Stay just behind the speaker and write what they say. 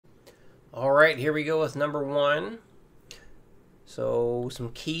All right, here we go with number 1. So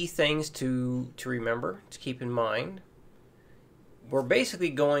some key things to remember, to keep in mind. We're basically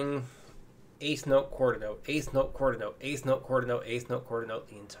going eighth note, quarter note, eighth note, quarter note, eighth note, quarter note, eighth note, quarter note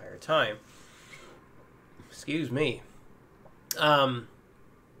the entire time. Excuse me. That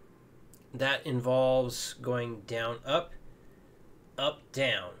involves going down, up,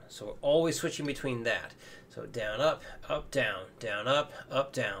 down. So we're always switching between that. So down, up, down, up, down,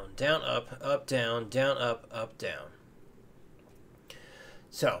 up, down, up, down.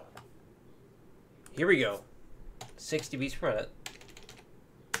 So here we go. 60 beats per minute.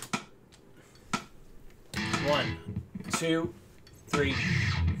 1, 2, 3,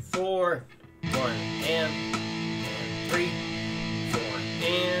 4. 1 and 3, 4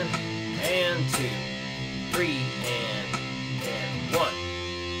 and 2, 3 and 1,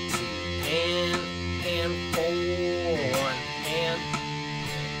 2 and 4, 1 and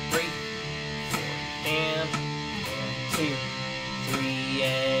 3, 4 and 2, 3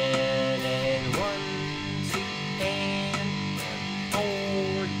 and 1, 2 and 4,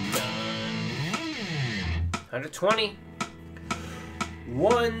 done. 120.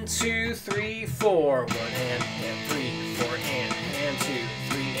 1, 2, 3, 4. 1 and 3, 4 and 2,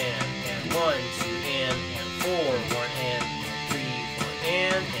 3 and 1, 2 and 4. 1 and 3, 4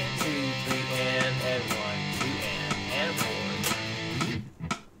 and 2, 3 and 1, 2 and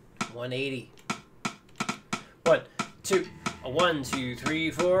 4. 180. 1, 2, 1, 2,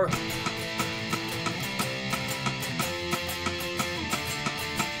 3, 4.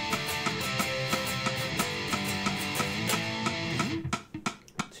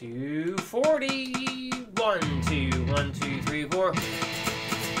 240. 1, 2, 1, 2, 3, 4.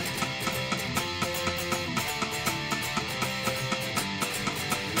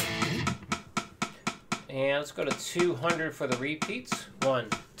 And let's go to 200 for the repeats. 1,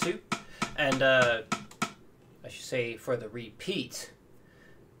 2. And I should say for the repeat.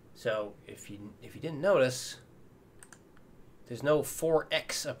 So if you didn't notice, there's no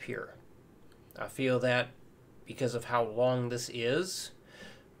 4x up here. I feel that because of how long this is,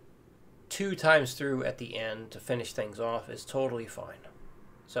 2 times through at the end to finish things off is totally fine.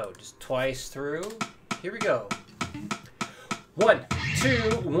 So just twice through. Here we go. 1,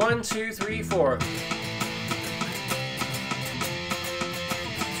 2, 1, 2, 3, 4.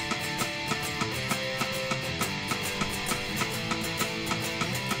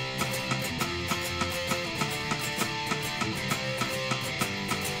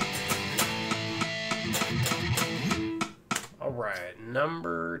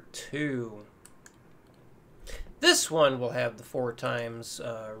 Number 2. This one will have the 4 times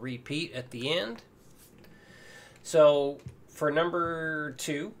repeat at the end. So for number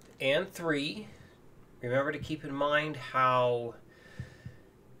 2 and 3, remember to keep in mind how,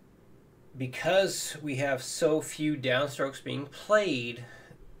 because we have so few downstrokes being played,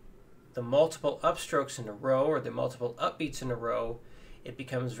 the multiple upstrokes in a row or the multiple upbeats in a row, it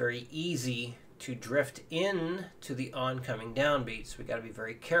becomes very easy to drift in to the oncoming downbeats. We got to be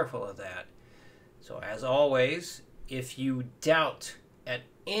very careful of that. So as always, if you doubt at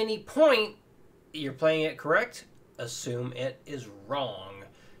any point you're playing it correct, assume it is wrong.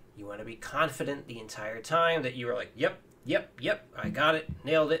 You want to be confident the entire time that you are like, yep, I got it,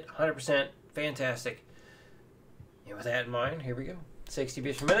 nailed it, 100%, fantastic. And with that in mind, here we go. 60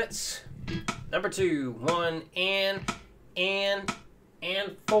 beats per minute. Number 2, 1 and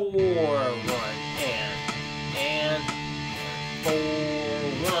 4, 1 and 4,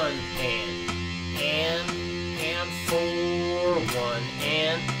 1 and 4, 1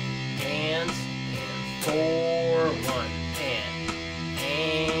 and 4, 1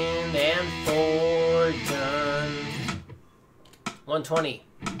 and 4, done. 120.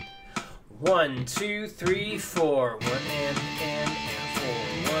 1, 2, 3, 4, 1 and 4,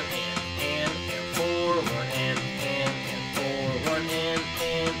 1 and 4, 1 and 4, 1 and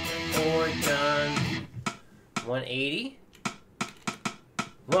 4, done. 180.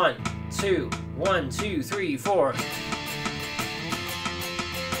 1, 2, 1, 2, 3, 4.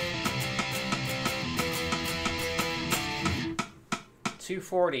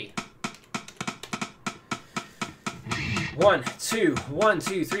 240. 1, 2, 1,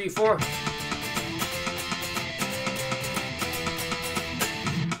 2, 3, 4.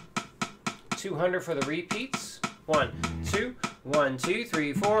 200 for the repeats. 1, 2, 1, 2,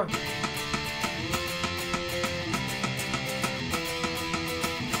 3, 4. 180.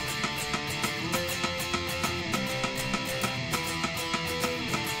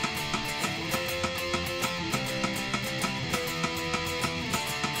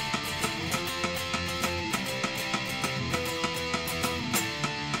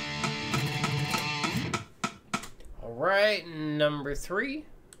 right, number 3.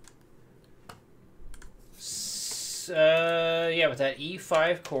 Yeah, with that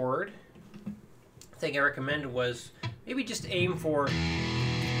E5 chord, the thing I recommended was maybe just aim for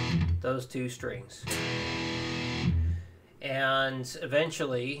those 2 strings. And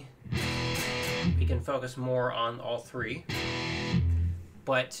eventually, we can focus more on all 3.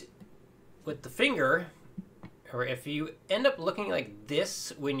 But with the finger, or if you end up looking like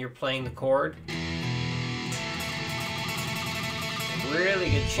this when you're playing the chord, really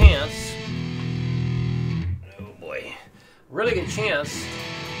good chance, oh boy, really good chance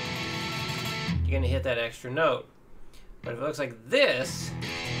you're going to hit that extra note. But if it looks like this,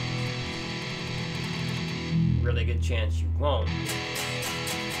 really good chance you won't.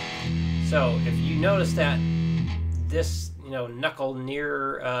 So if you notice that this, knuckle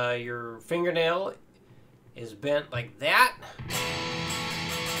near your fingernail is bent like that,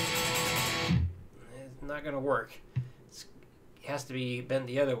 it's not going to work. It has to be bent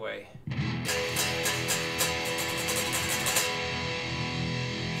the other way.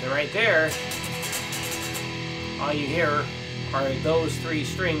 So right there, all you hear are those 3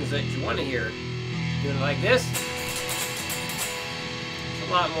 strings that you want to hear. Doing it like this, there's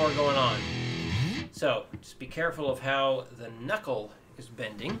a lot more going on. So just be careful of how the knuckle is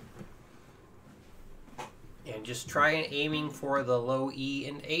bending. And just try and aiming for the low E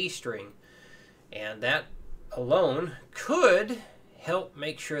and A string. And that alone could help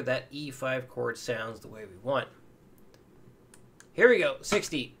make sure that E5 chord sounds the way we want. Here we go.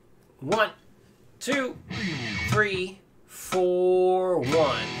 60. 1, 2, 3, 4, 1, 2,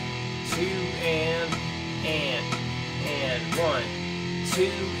 and 1,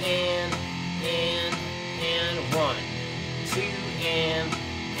 2, and 1, 2,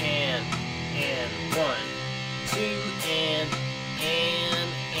 and 1, 2, and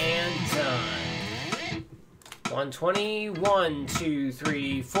done. 120, 1, 2,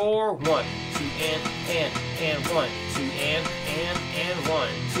 3, 4, 1, 2, and 1, 2, and 1,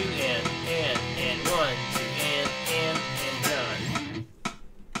 2, and 1, 2, and done.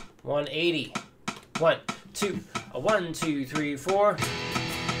 180, 1, 2, 1, 2, 3, 4.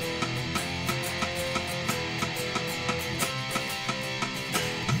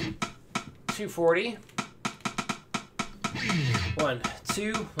 240. 1,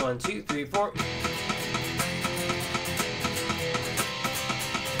 2, 1, 2, 3, 4.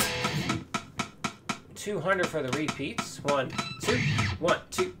 200 for the repeats. 1, 2, 1,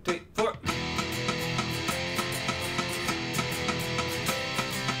 2, 3, 4.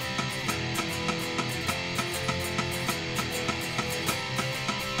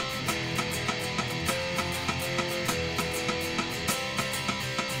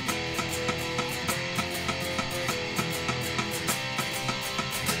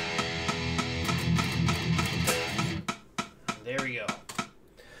 There we go.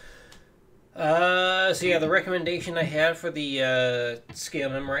 So yeah, the recommendation I had for the scale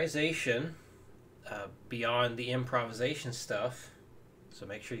memorization, beyond the improvisation stuff, so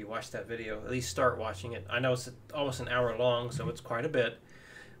make sure you watch that video, at least start watching it. I know it's almost an hour long, so it's quite a bit,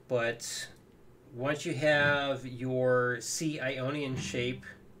 but once you have your C Ionian shape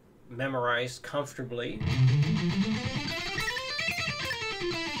memorized comfortably,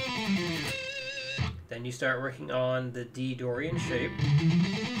 then you start working on the D Dorian shape.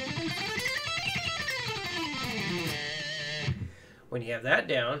 When you have that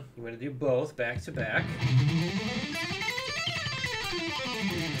down, you want to do both back to back.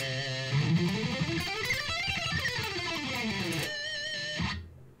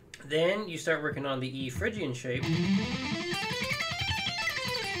 Then you start working on the E Phrygian shape.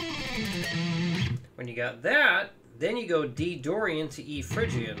 When you got that, then you go D Dorian to E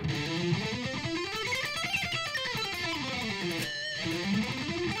Phrygian.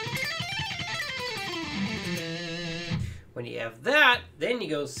 When you have that, then you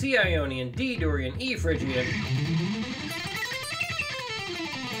go C Ionian, D Dorian, E Phrygian.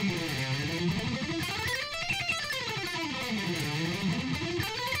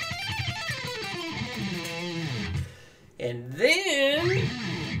 And then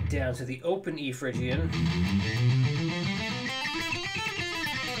down to the open E Phrygian.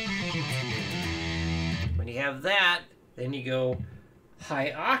 When you have that, then you go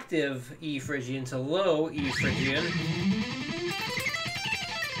high octave E Phrygian to low E Phrygian.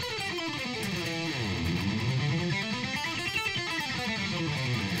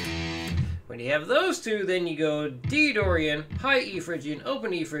 When you have those two, then you go D Dorian, high E Phrygian,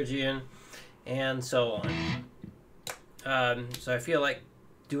 open E Phrygian, and so on. So I feel like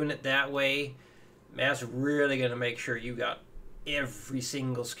doing it that way, that's really going to make sure you got every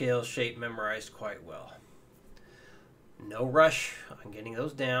single scale shape memorized quite well. No rush on getting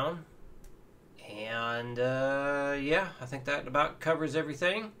those down. And yeah, I think that about covers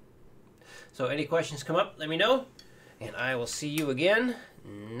everything. So any questions come up, let me know. And I will see you again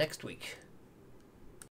next week.